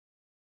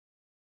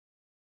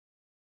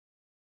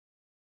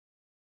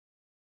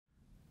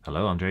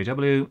Hello, I'm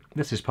JW.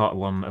 This is part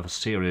one of a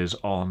series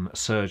on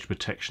surge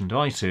protection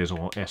devices,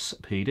 or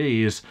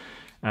SPDs,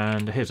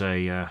 and here's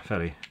a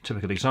fairly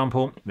typical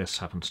example. This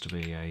happens to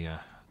be a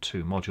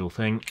two-module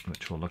thing,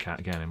 which we'll look at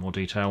again in more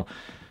detail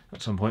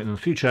at some point in the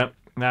future.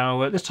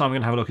 Now, this time we're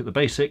going to have a look at the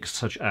basics,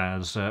 such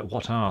as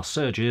what are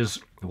surges,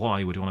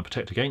 why would you want to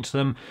protect against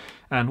them,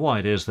 and why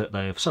it is that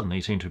they've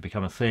suddenly seemed to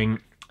become a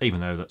thing, even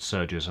though that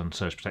surges and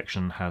surge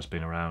protection has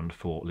been around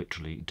for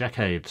literally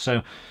decades. So,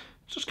 let's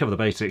just cover the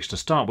basics to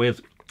start with,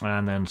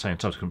 and then, say, in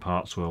subsequent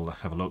parts we'll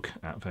have a look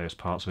at various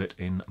parts of it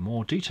in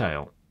more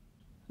detail.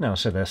 Now,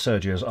 so their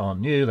surges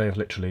aren't new, they've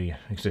literally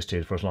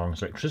existed for as long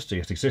as electricity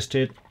has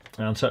existed,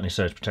 and certainly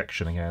surge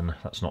protection, again,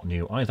 that's not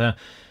new either.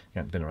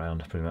 It's been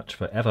around pretty much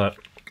forever,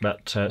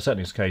 but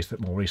certainly it's the case that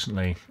more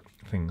recently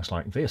things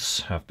like this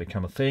have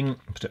become a thing,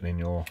 particularly in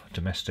your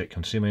domestic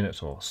consumer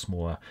units or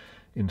smaller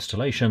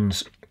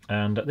installations,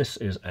 and this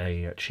is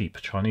a cheap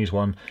Chinese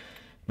one.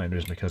 Main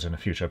reason because in a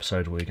future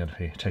episode we're going to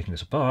be taking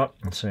this apart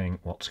and seeing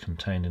what's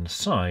contained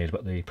inside,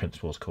 but the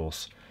principles, of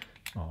course,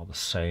 are the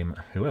same,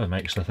 whoever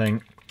makes the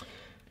thing.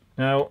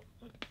 Now,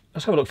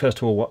 let's have a look first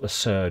of all what the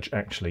surge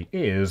actually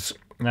is.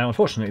 Now,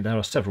 unfortunately, there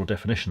are several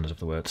definitions of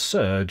the word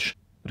surge,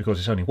 but of course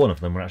it's only one of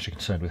them we're actually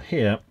concerned with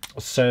here.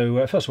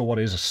 So, first of all, what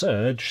is a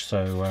surge?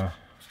 So,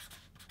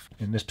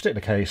 in this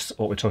particular case,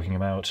 what we're talking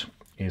about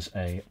is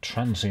a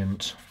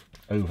transient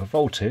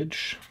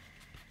overvoltage.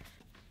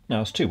 Now,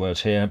 there's two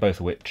words here,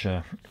 both of which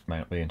may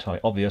not be entirely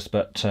obvious,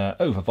 but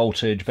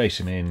overvoltage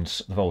basically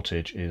means the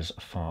voltage is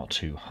far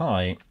too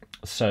high.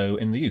 So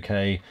in the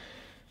UK,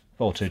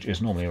 voltage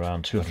is normally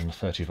around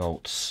 230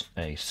 volts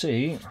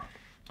AC.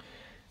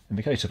 In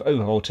the case of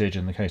overvoltage,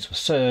 in the case of a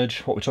surge,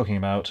 what we're talking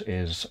about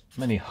is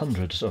many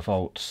hundreds of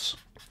volts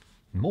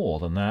more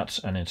than that,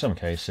 and in some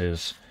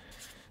cases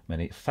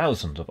many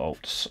thousands of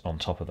volts on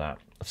top of that.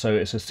 So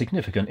it's a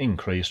significant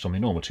increase from the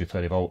normal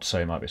 230 volts, so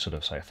it might be sort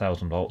of, say,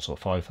 1,000 volts or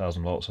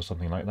 5,000 volts or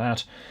something like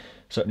that.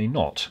 Certainly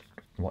not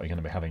what you're going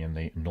to be having in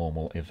the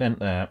normal event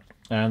there.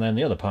 And then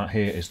the other part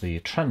here is the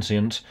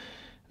transient.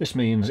 This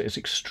means it's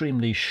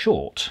extremely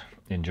short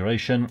in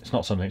duration. It's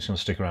not something that's going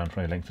to stick around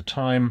for any length of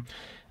time.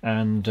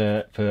 And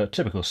for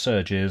typical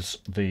surges,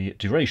 the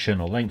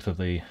duration or length of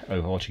the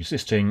overvoltage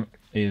existing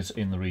is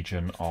in the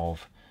region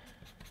of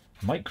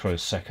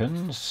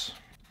microseconds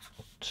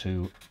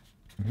to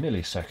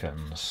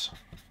milliseconds.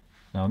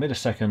 Now, a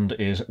millisecond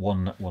is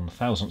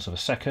 1/1000th of a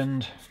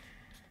second,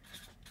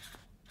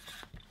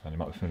 and you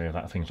might be familiar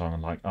with that, things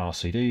like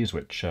RCDs,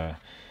 which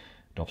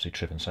obviously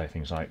trip and say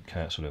things like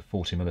sort of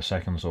 40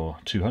 milliseconds or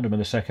 200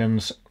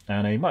 milliseconds,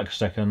 and a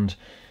microsecond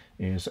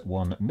is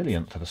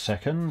 1/1,000,000th of a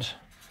second.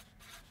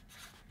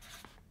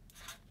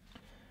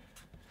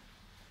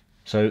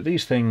 So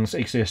these things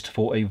exist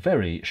for a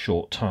very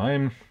short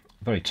time,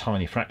 a very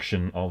tiny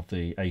fraction of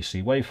the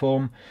AC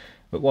waveform,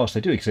 but whilst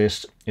they do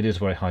exist, it is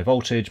very high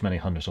voltage, many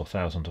hundreds or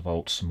thousands of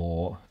volts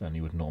more than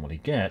you would normally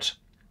get.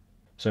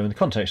 So in the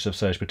context of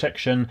surge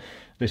protection,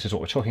 this is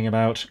what we're talking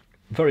about.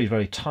 Very,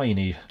 very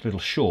tiny little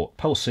short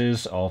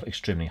pulses of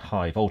extremely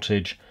high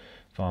voltage,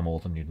 far more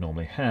than you'd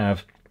normally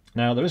have.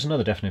 Now, there is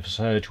another definition for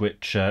surge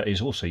which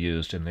is also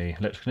used in the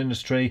electrical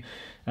industry,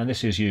 and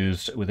this is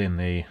used within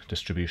the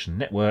distribution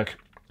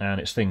network, and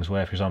it's things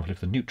where, for example, if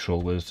the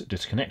neutral was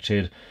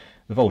disconnected,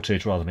 the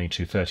voltage, rather than being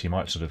 230,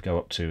 might sort of go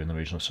up to in the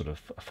region of sort of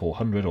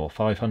 400 or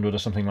 500 or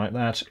something like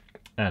that.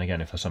 And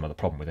again, if there's some other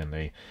problem within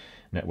the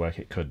network,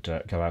 it could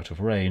go out of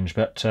range.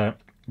 But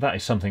that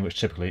is something which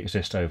typically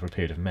exists over a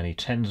period of many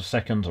tens of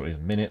seconds or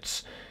even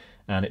minutes,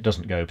 and it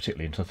doesn't go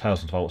particularly into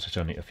 1,000 volts, it's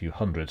only a few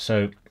hundred.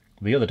 So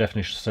the other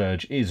definition of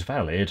surge is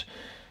valid,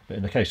 but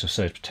in the case of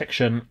surge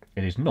protection,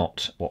 it is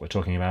not what we're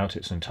talking about.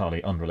 It's an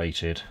entirely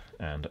unrelated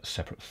and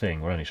separate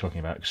thing. We're only talking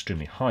about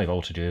extremely high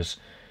voltages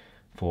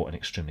for an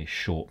extremely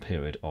short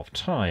period of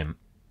time.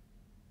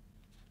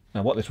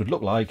 Now, what this would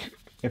look like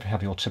if you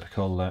have your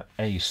typical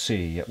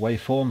AC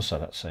waveform, so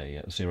that's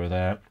a 0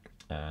 there,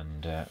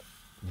 and the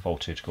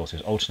voltage, of course,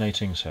 is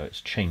alternating, so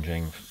it's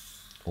changing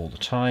all the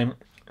time.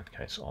 In the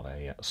case of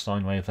a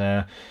sine wave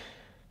there,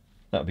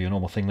 that would be a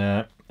normal thing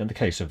there. In the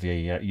case of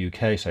the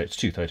UK, so it's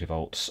 230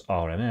 volts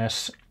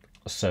RMS,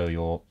 so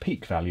your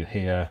peak value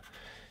here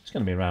is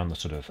going to be around the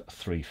sort of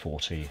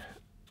 340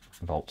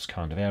 volts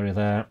kind of area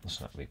there,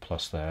 so that would be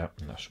plus there,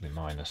 and that should be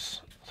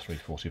minus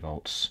 340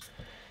 volts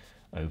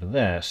over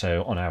there.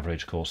 So on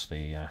average, of course,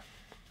 the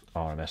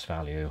RMS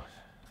value,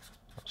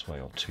 that's where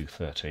your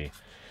 230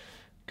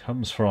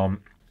 comes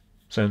from.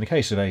 So in the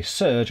case of a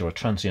surge or a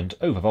transient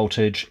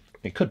overvoltage,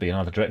 it could be in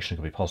either direction,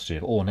 it could be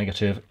positive or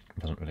negative, it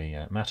doesn't really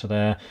matter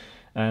there.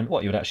 And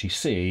what you would actually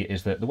see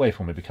is that the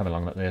waveform would be coming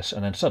along like this,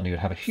 and then suddenly you'd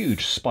have a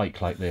huge spike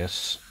like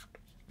this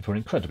for an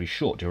incredibly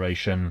short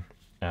duration,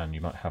 and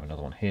you might have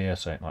another one here,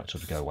 so it might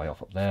sort of go way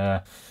off up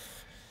there,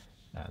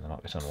 and there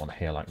might be another one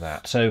here like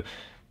that. So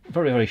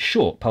very, very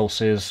short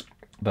pulses,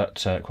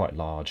 but quite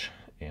large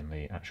in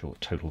the actual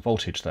total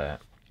voltage there.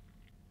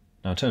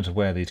 Now, in terms of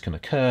where these can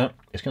occur,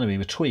 it's going to be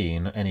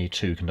between any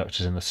two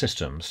conductors in the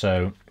system,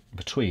 so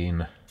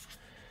between,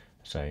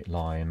 say,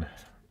 line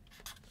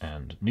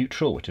and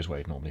neutral, which is where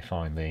you'd normally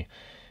find the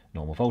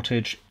normal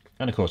voltage.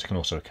 And of course it can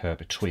also occur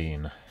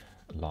between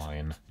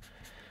line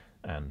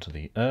and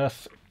the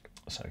earth.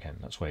 So again,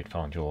 that's where you'd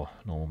find your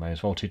normal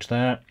mains voltage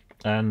there.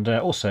 And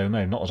also,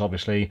 no, not as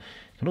obviously,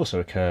 it can also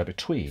occur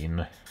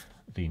between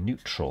the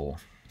neutral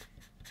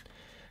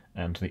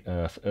and the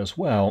earth as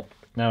well.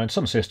 Now in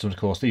some systems, of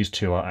course, these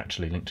two are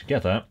actually linked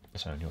together.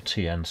 So in your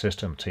TN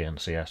system,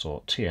 TNCS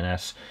or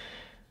TNS,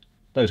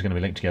 those are going to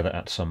be linked together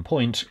at some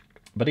point.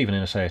 But even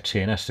in, say, a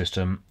TNS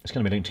system, it's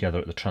going to be linked together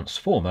at the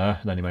transformer.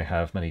 Then you may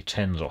have many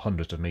tens or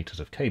hundreds of meters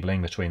of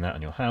cabling between that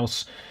and your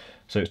house.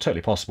 So it's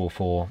totally possible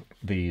for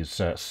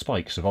these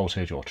spikes of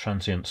voltage or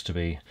transients to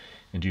be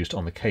induced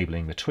on the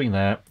cabling between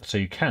there. So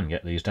you can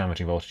get these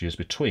damaging voltages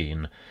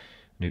between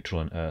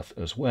neutral and earth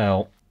as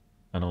well.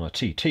 And on a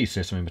TT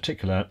system in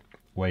particular,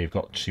 where you've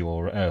got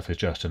your earth is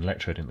just an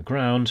electrode in the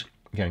ground,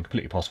 again,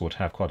 completely possible to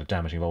have quite a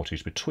damaging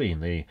voltage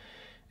between the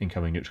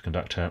incoming neutral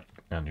conductor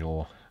and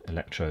your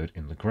electrode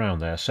in the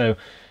ground there. So it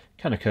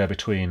can occur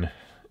between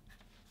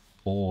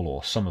all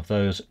or some of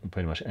those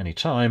pretty much any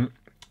time.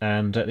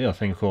 And the other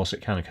thing, of course,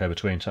 it can occur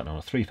between, certainly on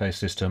a three-phase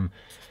system,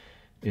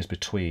 is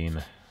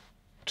between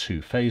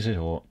two phases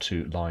or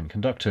two line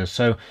conductors.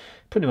 So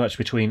pretty much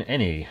between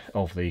any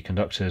of the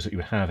conductors that you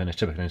would have in a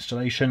typical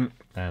installation,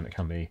 and it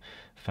can be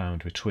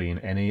found between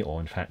any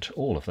or in fact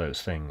all of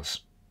those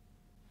things.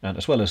 And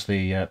as well as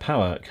the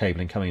power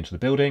cabling coming into the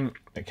building,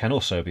 it can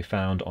also be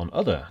found on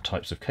other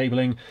types of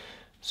cabling.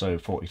 So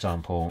for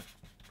example,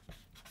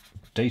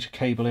 data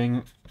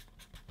cabling,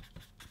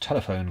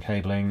 telephone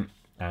cabling,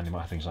 and you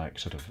might have things like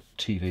sort of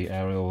TV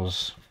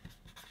aerials,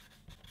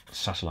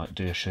 satellite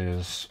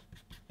dishes,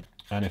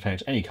 and in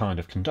fact any kind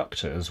of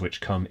conductors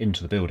which come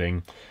into the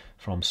building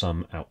from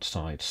some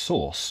outside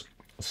source.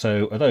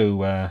 So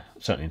although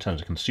certainly in terms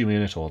of consumer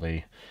unit or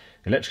the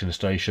electrical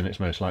installation, it's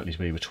most likely to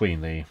be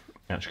between the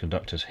actual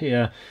conductors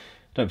here,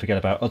 don't forget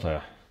about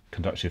other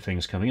conductive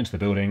things coming into the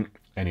building.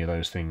 Any of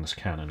those things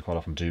can and quite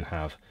often do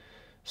have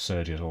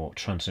surges or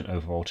transient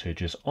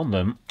overvoltages on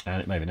them,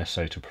 and it may be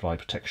necessary to provide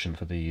protection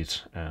for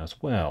these as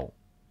well.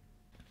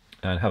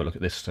 And have a look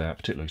at this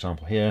particular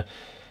example here.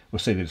 We'll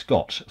see that it's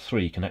got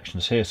three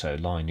connections here, so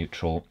line,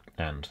 neutral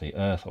and the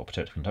earth or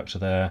protective conductor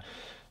there.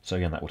 So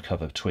again, that would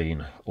cover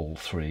between all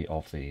three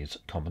of these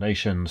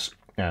combinations.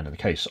 And in the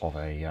case of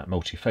a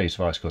multi-phase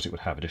device, of course, it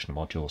would have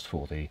additional modules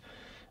for the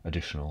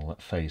additional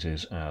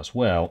phases as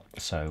well.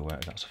 So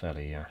that's a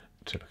fairly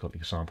typical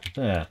example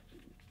there.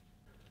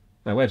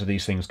 Now, where do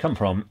these things come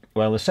from?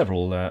 Well, there's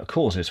several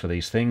causes for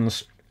these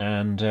things,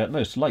 and the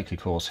most likely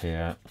cause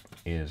here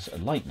is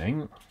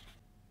lightning.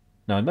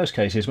 Now, in most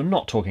cases, we're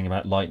not talking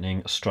about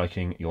lightning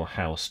striking your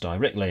house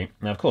directly.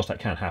 Now, of course, that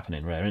can happen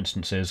in rare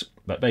instances,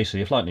 but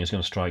basically, if lightning is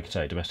going to strike,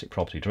 say, domestic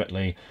property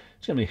directly,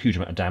 it's going to be a huge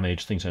amount of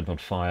damage, things are going to be on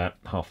fire,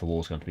 half the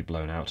wall is going to be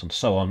blown out, and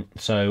so on.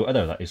 So,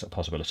 although that is a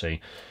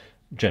possibility,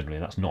 generally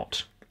that's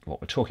not what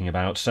we're talking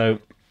about. So,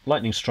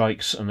 lightning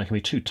strikes, and there can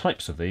be two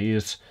types of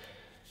these.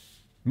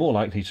 More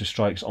likely to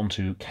strike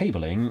onto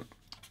cabling,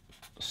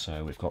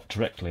 so we've got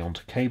directly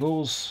onto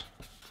cables,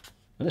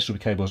 and this will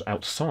be cables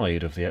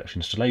outside of the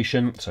actual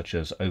installation, such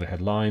as overhead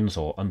lines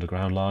or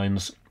underground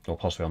lines, or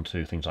possibly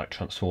onto things like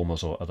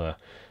transformers or other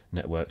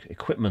network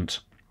equipment.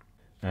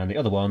 And the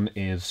other one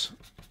is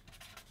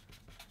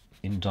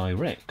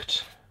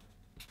indirect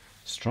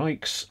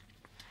strikes,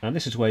 and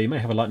this is where you may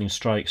have a lightning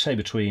strike, say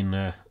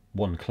between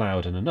one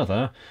cloud and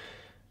another,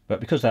 but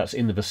because that's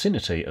in the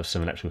vicinity of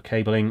some electrical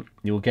cabling,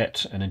 you'll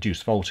get an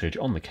induced voltage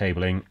on the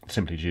cabling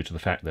simply due to the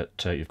fact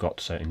that you've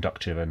got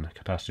inductive and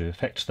capacitive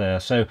effects there.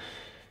 So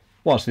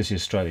whilst this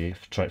is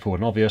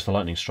straightforward and obvious, the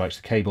lightning strikes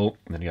the cable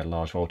and then you get a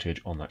large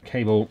voltage on that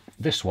cable.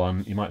 This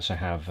one, you might say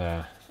have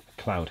a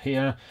cloud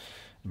here,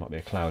 there might be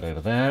a cloud over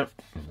there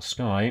in the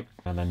sky,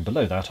 and then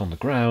below that on the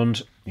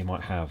ground you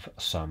might have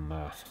some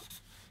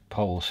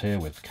poles here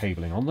with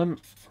cabling on them.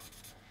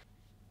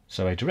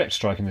 So a direct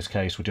strike in this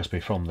case would just be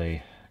from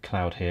the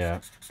cloud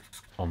here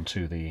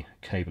onto the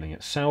cabling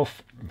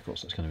itself. Of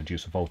course, that's going to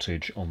induce a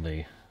voltage on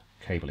the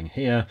cabling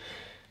here.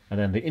 And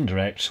then the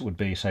indirect would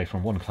be, say,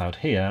 from one cloud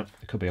here,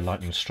 it could be a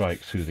lightning strike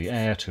through the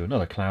air to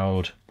another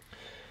cloud.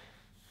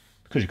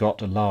 Because you've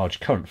got a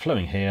large current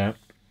flowing here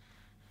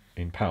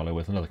in parallel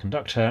with another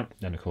conductor,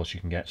 then of course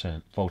you can get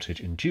a voltage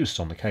induced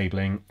on the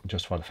cabling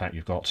just by the fact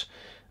you've got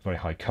very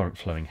high current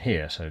flowing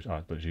here, so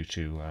either due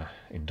to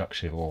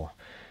inductive or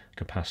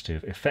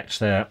capacitive effects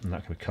there, and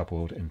that can be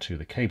coupled into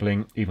the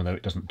cabling even though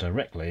it doesn't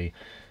directly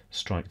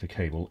strike the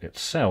cable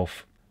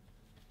itself.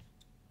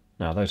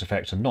 Now, those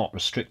effects are not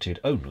restricted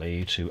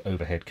only to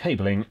overhead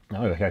cabling.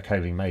 Now, overhead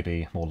cabling may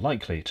be more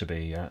likely to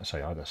be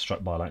say either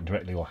struck by lightning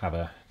directly or have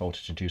a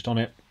voltage induced on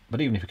it,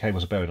 but even if the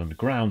cables are buried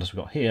underground as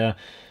we've got here,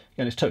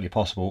 again, it's totally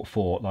possible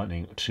for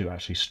lightning to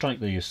actually strike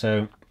these.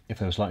 So if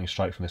there was lightning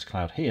strike from this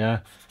cloud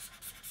here,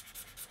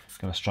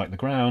 going to strike the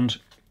ground,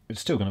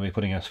 it's still going to be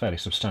putting a fairly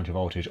substantial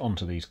voltage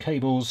onto these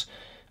cables,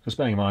 because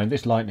bearing in mind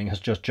this lightning has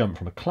just jumped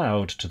from a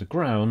cloud to the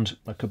ground.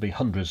 That could be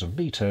hundreds of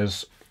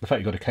meters. The fact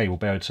you've got a cable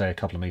buried, say, a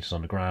couple of meters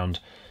underground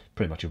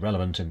pretty much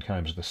irrelevant in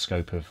terms of the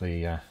scope of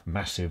the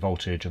massive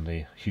voltage and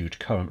the huge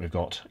current we've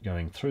got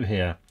going through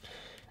here.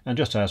 And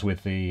just as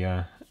with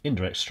the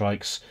indirect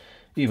strikes,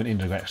 even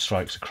indirect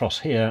strikes across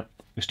here,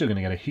 we're still going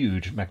to get a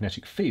huge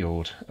magnetic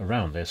field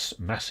around this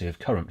massive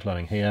current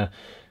flowing here.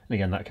 And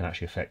again, that can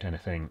actually affect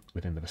anything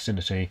within the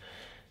vicinity,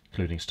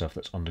 including stuff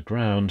that's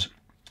underground.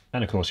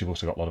 And of course, you've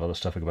also got a lot of other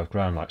stuff above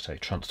ground, like, say,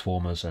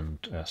 transformers and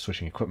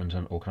switching equipment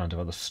and all kinds of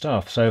other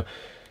stuff. So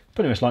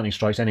pretty much lightning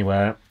strikes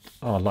anywhere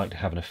are likely to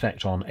have an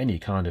effect on any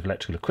kind of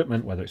electrical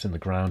equipment, whether it's in the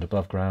ground,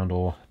 above ground,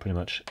 or pretty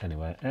much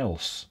anywhere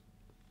else.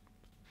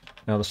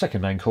 Now, the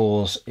second main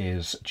cause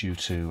is due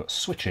to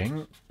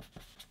switching.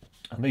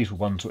 And these were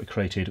ones that were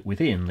created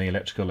within the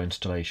electrical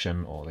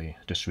installation or the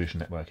distribution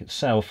network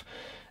itself.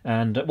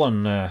 And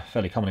one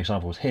fairly common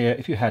example was here.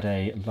 If you had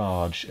a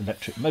large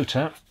electric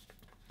motor,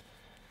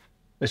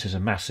 this is a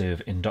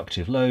massive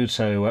inductive load,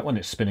 so when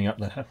it's spinning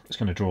up, it's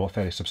going to draw a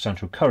fairly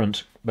substantial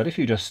current. But if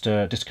you just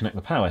disconnect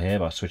the power here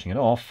by switching it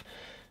off,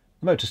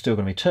 the motor's still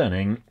going to be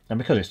turning, and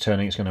because it's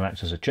turning, it's going to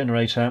act as a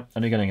generator,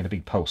 and you're going to get a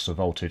big pulse of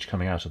voltage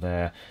coming out of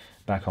there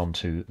back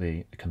onto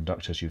the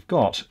conductors you've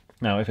got.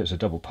 Now, if it's a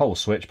double pole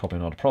switch, probably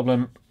not a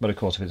problem, but of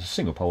course if it's a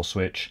single pole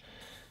switch,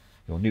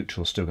 your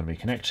neutral's still going to be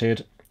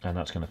connected, and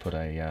that's going to put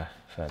a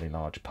fairly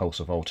large pulse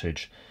of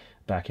voltage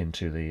back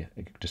into the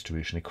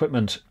distribution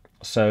equipment.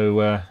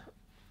 So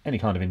any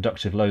kind of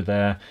inductive load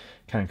there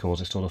can cause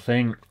this sort of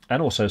thing,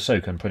 and also so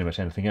can pretty much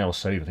anything else.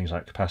 So even things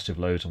like capacitive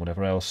loads and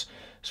whatever else,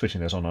 switching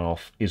those on and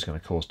off is going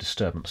to cause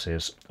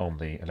disturbances on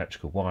the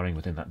electrical wiring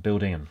within that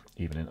building, and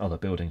even in other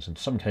buildings in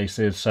some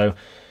cases. So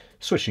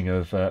switching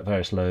of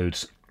various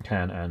loads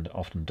can and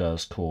often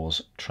does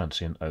cause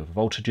transient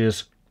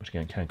overvoltages, which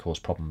again can cause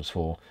problems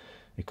for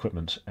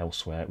equipment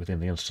elsewhere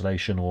within the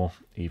installation or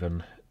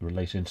even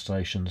related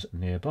installations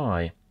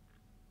nearby.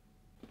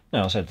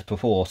 Now, as I said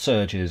before,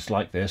 surges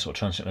like this, or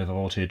transient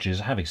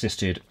overvoltages, have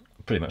existed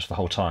pretty much the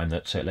whole time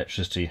that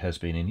electricity has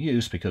been in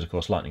use, because, of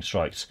course, lightning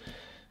strikes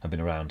have been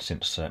around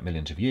since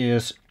millions of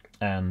years,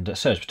 and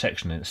surge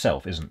protection in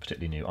itself isn't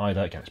particularly new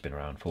either. Again, it's been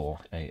around for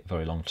a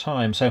very long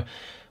time. So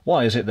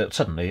why is it that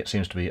suddenly it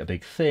seems to be a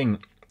big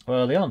thing?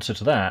 Well, the answer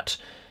to that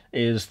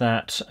is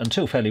that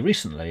until fairly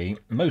recently,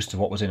 most of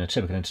what was in a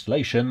typical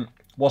installation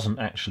wasn't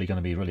actually going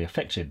to be really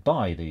affected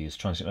by these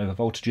transient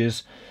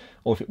overvoltages,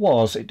 or if it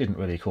was, it didn't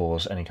really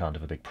cause any kind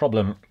of a big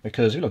problem,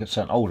 because if you look at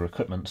certain older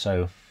equipment,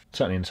 so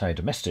certainly in, say, a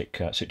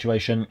domestic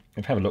situation,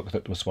 if you have a look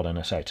at was what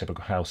in, say, a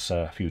typical house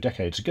a few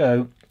decades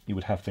ago, you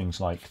would have things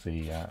like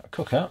the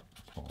cooker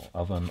or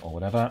oven or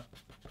whatever.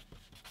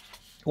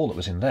 All that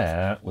was in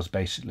there was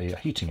basically a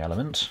heating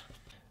element,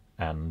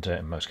 and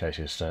in most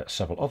cases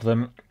several of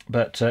them,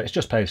 but it's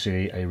just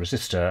basically a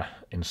resistor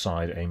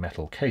inside a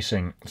metal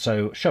casing.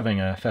 So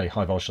shoving a fairly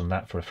high voltage on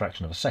that for a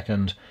fraction of a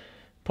second,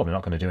 probably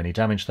not going to do any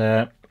damage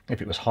there.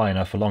 If it was high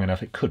enough for long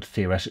enough, it could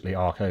theoretically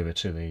arc over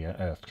to the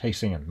earth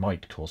casing and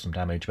might cause some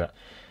damage, but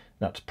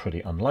that's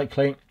pretty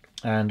unlikely.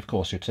 And of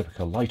course your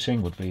typical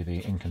lighting would be the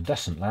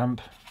incandescent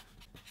lamp,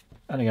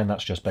 and again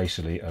that's just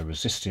basically a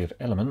resistive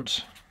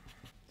element.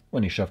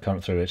 When you shove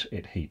current through it,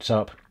 it heats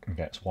up and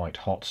gets white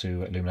hot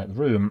to illuminate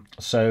the room.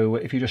 So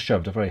if you just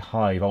shoved a very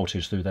high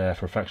voltage through there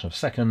for a fraction of a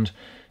second,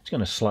 it's going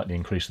to slightly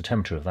increase the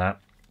temperature of that.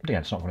 But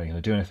again, it's not really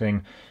going to do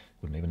anything,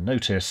 wouldn't even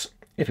notice.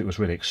 If it was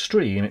really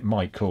extreme, it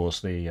might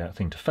cause the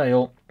thing to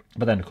fail,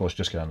 but then of course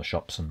just go down the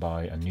shops and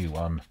buy a new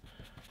one,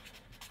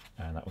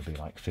 and that would be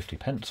like 50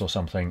 pence or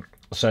something.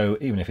 So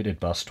even if it did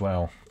bust,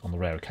 well, on the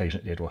rare occasion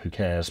it did, well, who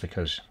cares,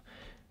 because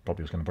it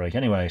probably was going to break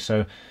anyway.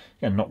 So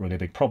again, not really a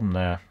big problem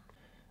there.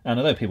 And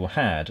although people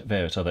had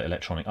various other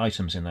electronic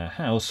items in their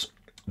house,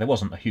 there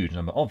wasn't a huge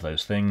number of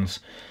those things,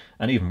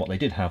 and even what they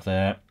did have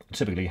there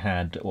typically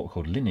had what were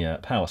called linear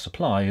power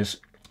supplies.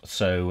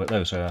 So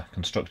those are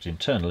constructed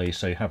internally,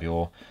 so you have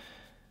your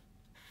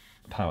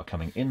power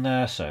coming in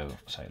there, so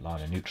say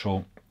line and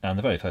neutral, and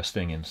the very first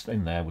thing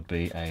in there would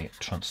be a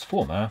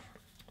transformer.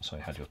 So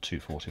you had your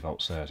 240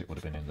 volts there, as it would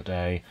have been in the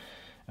day,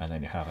 and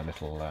then you have a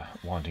little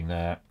winding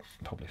there,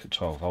 probably for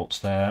 12 volts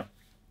there.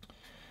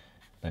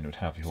 Then you would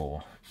have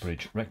your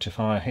bridge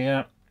rectifier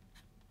here,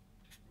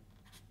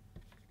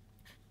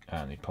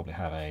 and you'd probably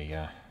have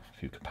a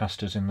few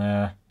capacitors in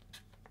there,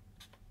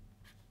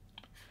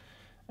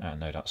 and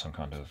no doubt some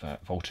kind of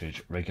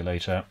voltage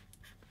regulator,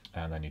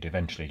 and then you'd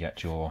eventually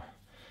get your,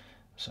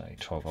 say,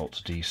 12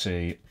 volts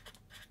DC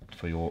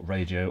for your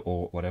radio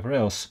or whatever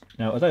else.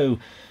 Now, although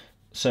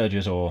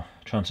surges or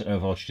transient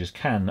overvoltages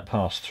can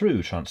pass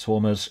through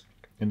transformers,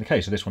 in the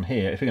case of this one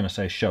here, if you're going to,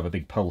 say, shove a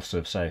big pulse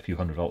of, say, a few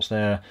hundred volts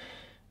there,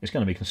 it's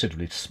going to be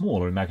considerably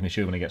smaller in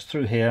magnitude when it gets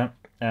through here,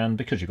 and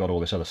because you've got all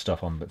this other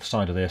stuff on the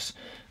side of this,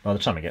 by the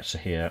time it gets to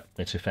here,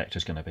 its effect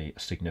is going to be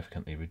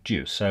significantly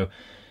reduced. So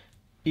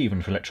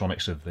even for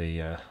electronics of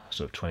the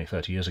sort of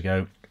 20-30 years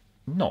ago,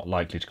 not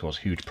likely to cause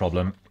a huge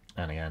problem,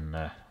 and again,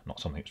 not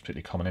something that's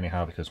particularly common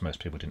anyhow, because most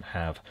people didn't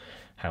have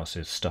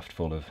houses stuffed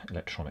full of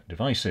electronic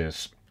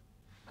devices.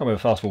 However,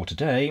 fast forward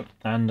today,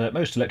 and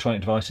most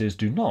electronic devices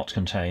do not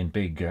contain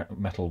big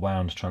metal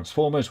wound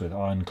transformers with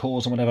iron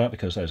cores and whatever,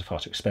 because those are far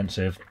too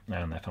expensive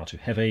and they're far too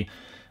heavy,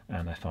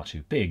 and they're far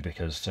too big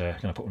because you're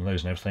going to put one of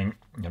those in everything,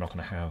 you're not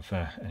going to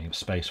have any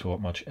space for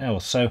much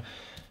else. So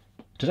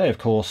today, of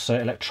course,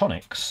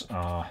 electronics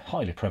are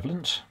highly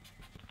prevalent,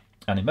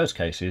 and in most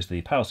cases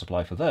the power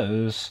supply for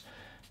those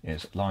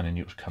is line and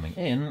neutral coming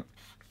in,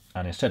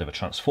 and instead of a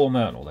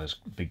transformer and all those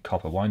big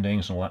copper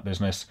windings and all that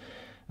business,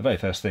 the very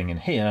first thing in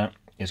here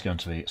is going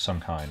to be some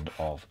kind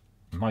of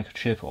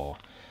microchip or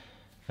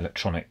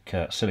electronic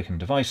silicon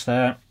device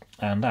there,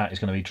 and that is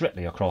going to be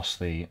directly across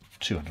the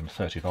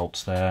 230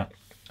 volts there.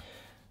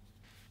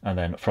 And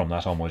then from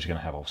that onwards, you're going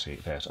to have obviously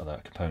various other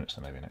components.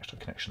 There may be an extra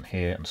connection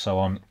here and so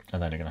on.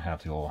 And then you're going to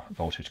have your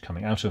voltage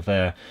coming out of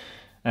there.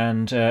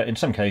 And in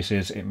some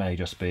cases, it may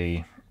just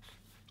be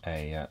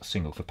a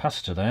single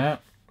capacitor there.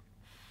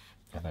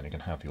 And then you're going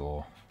to have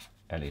your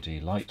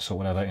LED lights or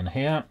whatever in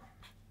here.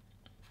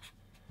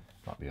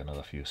 Might be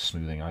another few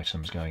smoothing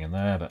items going in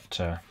there,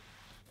 but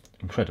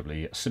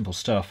incredibly simple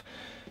stuff.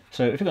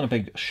 So if you've got a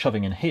big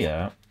shoving in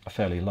here, a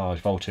fairly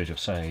large voltage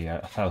of say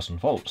 1000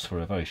 volts for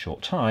a very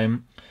short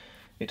time,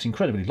 it's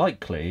incredibly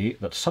likely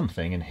that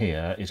something in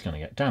here is going to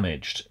get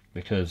damaged,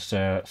 because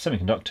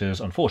semiconductors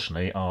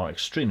unfortunately are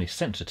extremely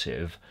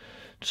sensitive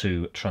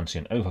to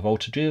transient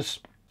overvoltages.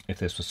 If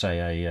this was say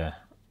a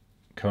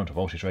current or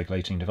voltage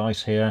regulating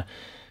device here,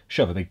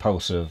 shove a big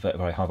pulse of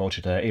very high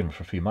voltage there, even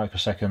for a few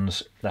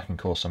microseconds, that can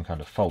cause some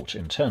kind of fault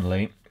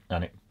internally,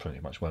 and it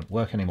pretty much won't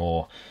work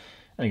anymore.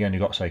 And again,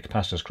 you've got say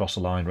capacitors across the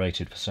line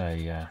rated for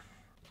say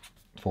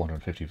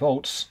 450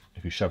 volts.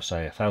 If you shove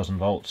say 1000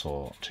 volts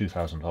or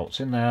 2000 volts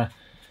in there,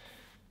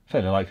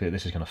 fairly likely that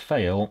this is going to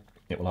fail.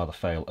 It will either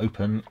fail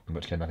open, in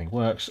which case nothing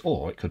works,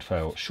 or it could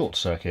fail short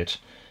circuit,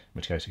 in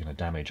which case it's going to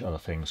damage other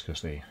things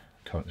because the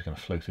current is going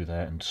to flow through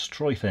there and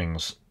destroy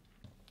things.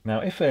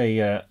 Now, if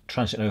a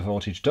transient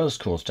overvoltage does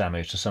cause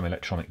damage to some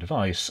electronic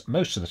device,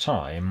 most of the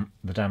time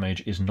the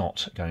damage is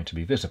not going to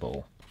be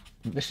visible.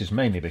 This is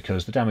mainly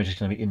because the damage is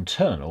going to be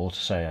internal to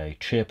say a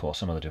chip or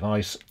some other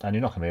device, and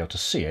you're not going to be able to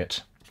see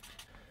it.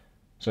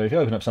 So if you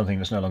open up something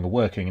that's no longer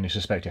working and you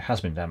suspect it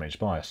has been damaged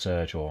by a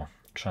surge or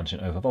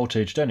transient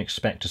overvoltage, don't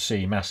expect to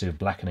see massive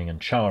blackening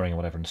and charring or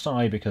whatever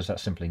inside, because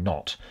that's simply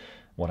not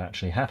what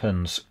actually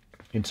happens.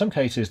 In some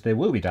cases there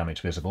will be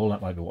damage visible.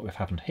 That might be what we've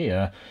happened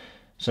here.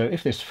 So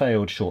if this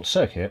failed short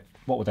circuit,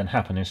 what would then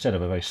happen, instead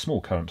of a very small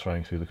current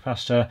flowing through the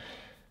capacitor,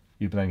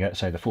 you would then get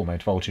say the full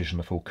mains voltage and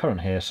the full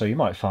current here. So you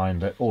might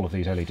find that all of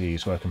these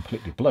LEDs were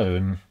completely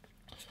blown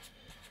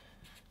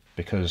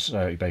because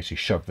you basically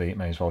shoved the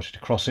mains voltage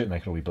across it and they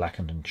could all be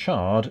blackened and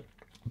charred.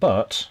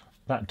 But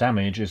that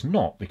damage is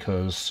not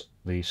because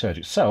the surge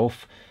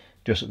itself,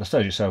 just that the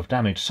surge itself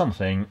damaged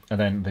something, and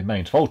then the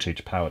mains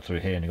voltage powered through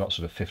here and you got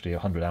sort of 50 or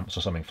 100 amps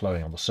or something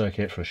flowing on the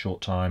circuit for a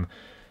short time,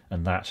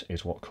 and that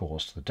is what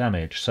caused the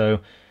damage.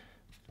 So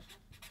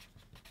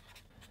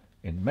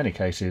in many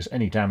cases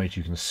any damage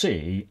you can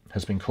see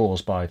has been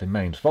caused by the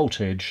mains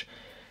voltage,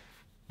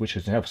 which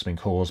has perhaps been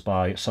caused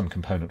by some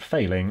component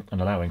failing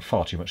and allowing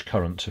far too much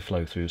current to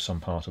flow through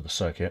some part of the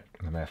circuit,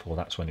 and therefore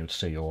that's when you would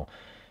see your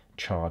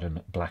charred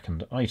and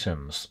blackened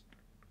items.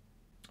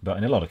 But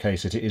in a lot of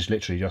cases it is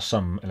literally just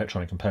some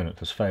electronic component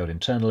that's failed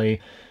internally.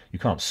 You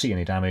can't see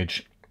any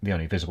damage. The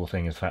only visible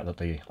thing is the fact that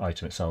the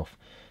item itself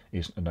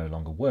is no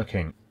longer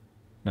working.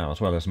 Now,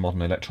 as well as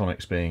modern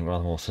electronics being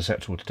rather more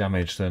susceptible to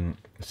damage than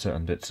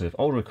certain bits of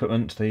older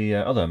equipment, the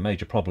other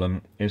major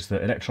problem is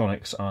that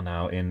electronics are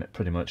now in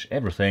pretty much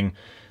everything,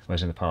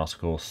 whereas in the past,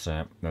 of course,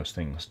 most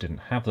things didn't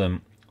have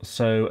them.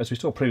 So, as we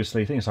saw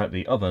previously, things like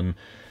the oven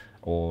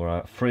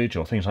or fridge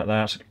or things like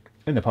that,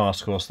 in the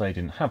past, of course, they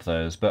didn't have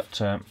those,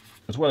 but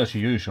as well as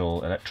your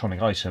usual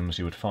electronic items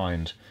you would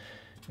find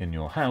in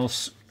your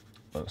house,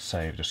 let's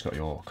say you've just got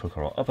your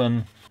cooker or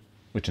oven,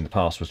 which in the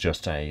past was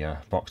just a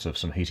box of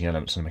some heating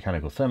elements and a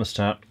mechanical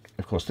thermostat.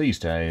 Of course, these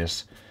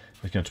days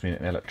there's going to be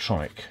an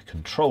electronic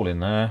control in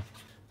there,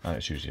 and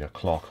it's usually a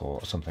clock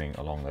or something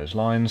along those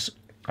lines.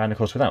 And of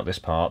course, without this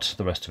part,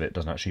 the rest of it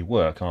doesn't actually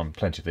work. On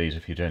plenty of these,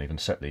 if you don't even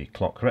set the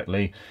clock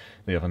correctly,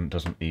 the oven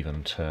doesn't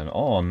even turn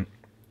on.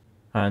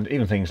 And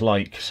even things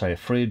like, say, a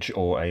fridge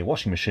or a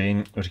washing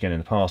machine, which again in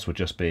the past would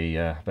just be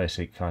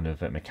basic kind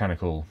of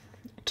mechanical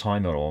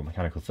timer or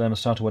mechanical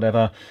thermostat or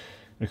whatever.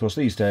 And of course,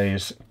 these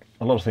days,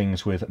 a lot of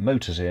things with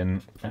motors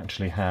in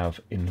actually have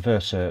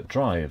inverter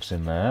drives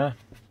in there.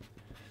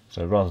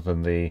 So rather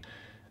than the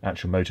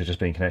actual motor just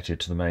being connected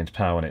to the mains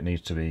power and it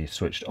needs to be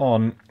switched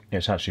on,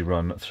 it's actually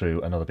run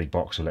through another big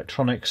box of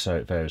electronics, so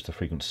it varies the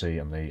frequency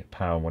and the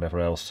power and whatever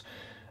else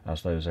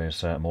as those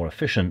is more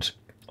efficient.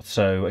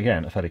 So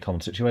again, a fairly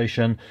common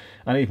situation,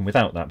 and even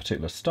without that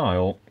particular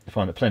style, you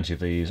find that plenty of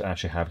these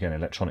actually have, again,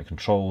 electronic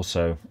controls.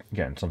 So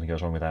again, something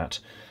goes wrong with that,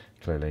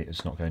 clearly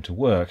it's not going to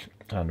work,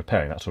 and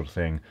repairing that sort of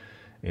thing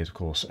is of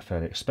course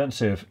fairly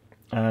expensive.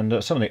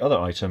 And some of the other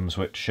items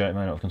which you may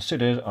not have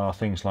considered are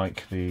things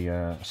like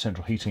the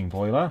central heating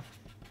boiler,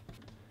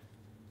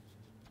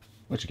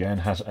 which again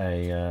has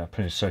a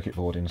printed circuit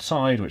board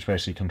inside which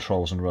basically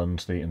controls and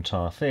runs the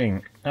entire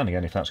thing. And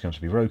again, if that's going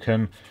to be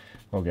broken,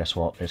 well, guess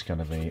what, it's going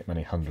to be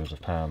many hundreds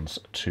of pounds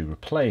to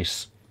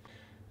replace.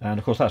 And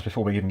of course that's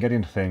before we even get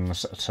into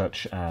things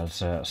such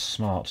as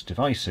smart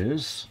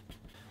devices,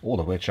 all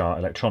of which are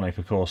electronic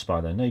of course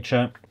by their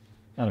nature.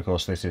 And of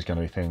course this is going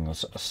to be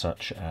things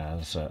such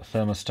as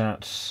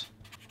thermostats,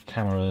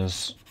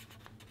 cameras,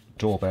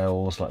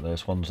 doorbells like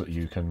those ones that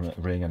you can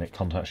ring and it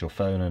contacts your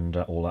phone and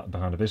all that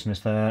behind a business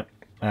there.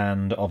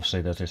 And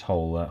obviously there's this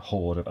whole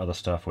horde of other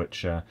stuff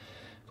which of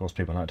course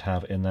people like to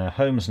have in their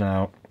homes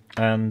now.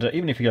 And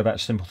even if you go back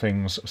to simple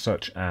things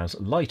such as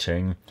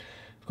lighting,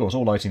 of course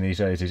all lighting these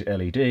days is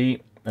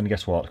LED, and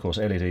guess what, of course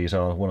LEDs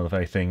are one of the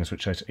very things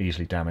which is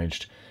easily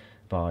damaged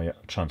by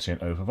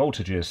transient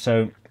overvoltages.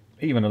 So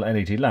even an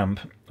LED lamp,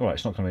 alright,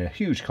 it's not going to be a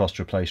huge cost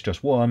to replace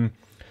just one,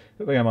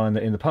 but bear in mind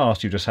that in the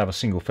past you just have a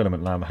single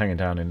filament lamp hanging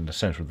down in the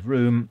centre of the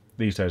room.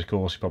 These days of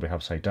course you probably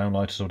have say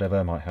downlighters or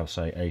whatever, might have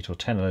say 8 or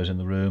 10 of those in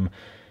the room.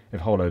 If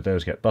a whole load of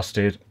those get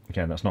busted,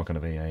 again that's not going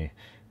to be a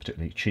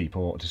particularly cheap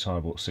or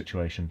desirable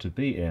situation to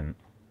be in.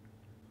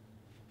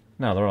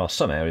 Now there are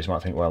some areas you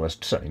might think, well there's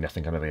certainly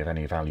nothing going to be of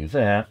any value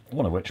there,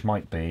 one of which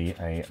might be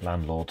a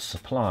landlord's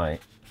supply.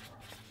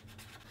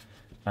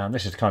 And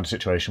this is the kind of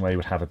situation where you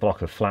would have a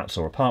block of flats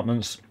or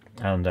apartments,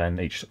 and then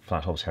each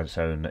flat obviously has its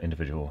own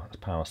individual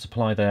power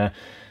supply there,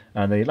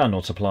 and the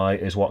landlord supply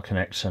is what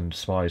connects and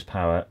supplies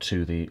power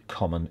to the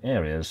common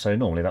areas. So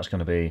normally that's going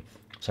to be,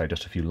 say,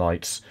 just a few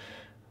lights,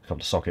 a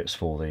couple of sockets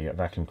for the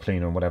vacuum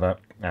cleaner and whatever,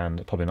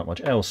 and probably not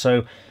much else.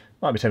 So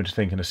might be tempted to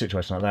think in a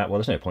situation like that, well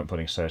there's no point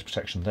putting surge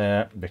protection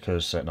there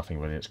because nothing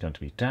really is going to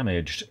be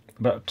damaged.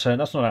 But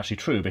that's not actually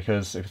true,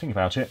 because if you think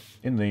about it,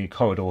 in the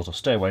corridors or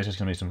stairways there's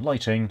going to be some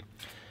lighting,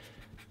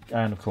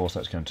 and of course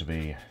that's going to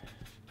be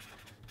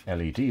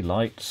LED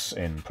lights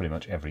in pretty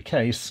much every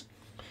case.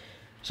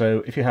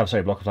 So if you have say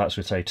a block of flats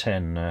with say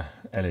 10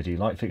 LED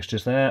light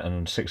fixtures there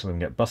and 6 of them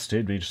get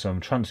busted due to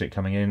some transit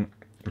coming in,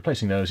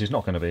 replacing those is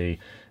not going to be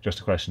just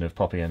a question of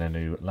popping in a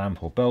new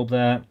lamp or bulb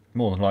there.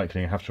 More than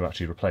likely you have to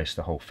actually replace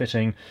the whole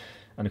fitting,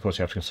 and of course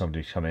you have to get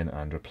somebody to come in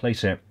and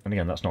replace it, and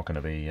again that's not going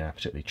to be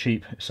particularly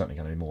cheap. It's certainly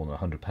going to be more than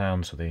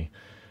 £100 for the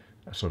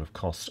sort of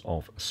cost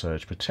of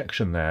surge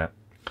protection there.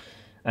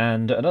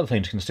 And another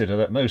thing to consider,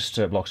 that most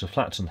blocks of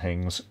flats and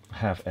things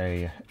have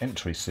a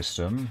entry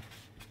system,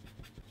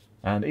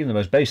 and even the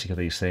most basic of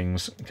these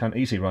things can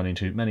easily run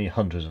into many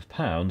hundreds of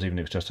pounds, even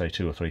if it's just say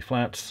 2 or 3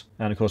 flats.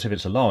 And of course if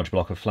it's a large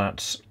block of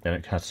flats and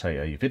it has say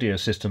a video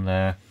system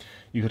there,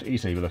 you could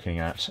easily be looking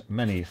at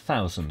many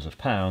thousands of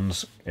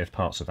pounds if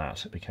parts of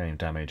that became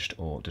damaged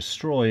or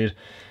destroyed.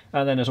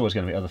 And then there's always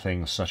going to be other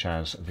things such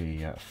as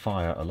the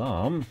fire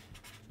alarm.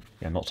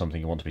 Yeah, not something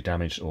you want to be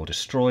damaged or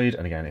destroyed,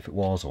 and again if it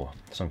was, or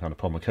some kind of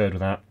problem occurred with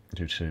that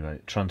due to a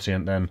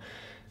transient, then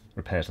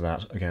repairs to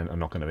that again are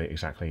not going to be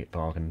exactly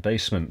bargain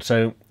basement.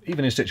 So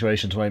even in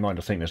situations where you might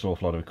not think there's an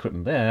awful lot of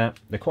equipment there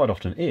quite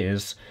often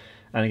is,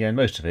 and again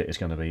most of it is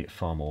going to be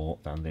far more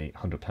than the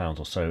 £100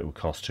 or so it would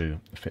cost to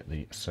fit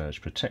the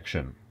surge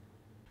protection.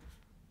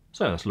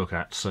 So let's look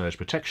at surge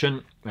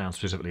protection, and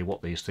specifically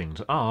what these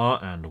things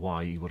are and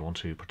why you would want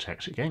to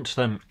protect against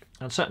them.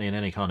 And certainly in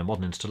any kind of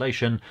modern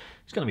installation,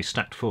 it's going to be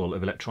stacked full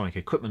of electronic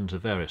equipment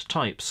of various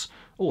types,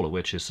 all of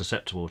which is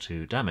susceptible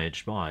to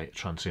damage by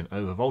transient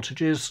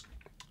overvoltages,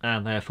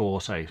 and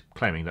therefore, say,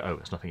 claiming that, oh,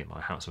 there's nothing in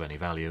my house of any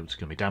value, it's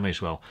going to be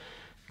damaged, well,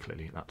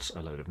 clearly that's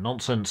a load of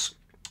nonsense.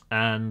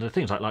 And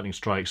things like lightning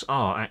strikes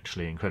are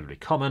actually incredibly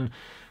common.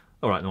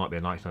 Alright, there might be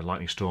a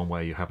lightning storm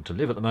where you happen to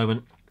live at the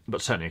moment,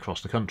 but certainly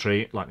across the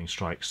country, lightning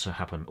strikes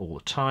happen all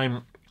the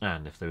time,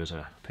 and if there is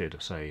a period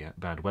of, say,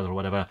 bad weather or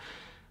whatever,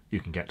 you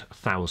can get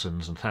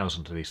thousands and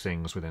thousands of these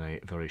things within a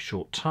very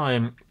short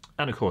time.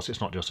 And of course, it's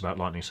not just about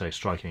lightning, say,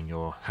 striking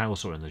your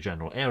house or in the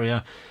general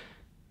area.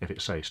 If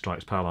it, say,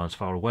 strikes power lines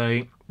far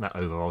away, that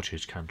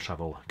overvoltage can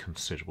travel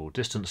considerable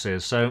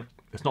distances. So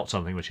it's not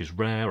something which is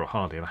rare or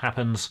hardly ever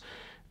happens.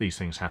 These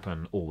things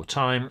happen all the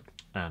time,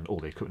 and all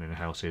the equipment in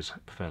the house is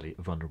fairly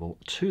vulnerable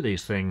to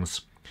these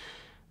things.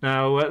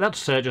 Now,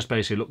 that's just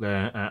basically look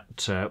there at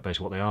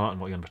basically what they are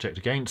and what you're going to protect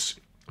against.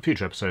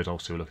 Future episodes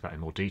obviously we'll look at that in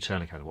more detail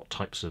and kind of what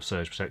types of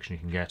surge protection you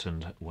can get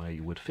and where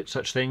you would fit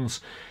such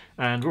things.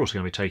 And we're also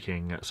going to be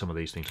taking some of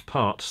these things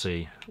apart to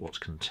see what's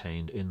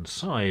contained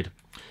inside.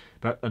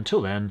 But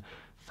until then,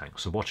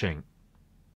 thanks for watching.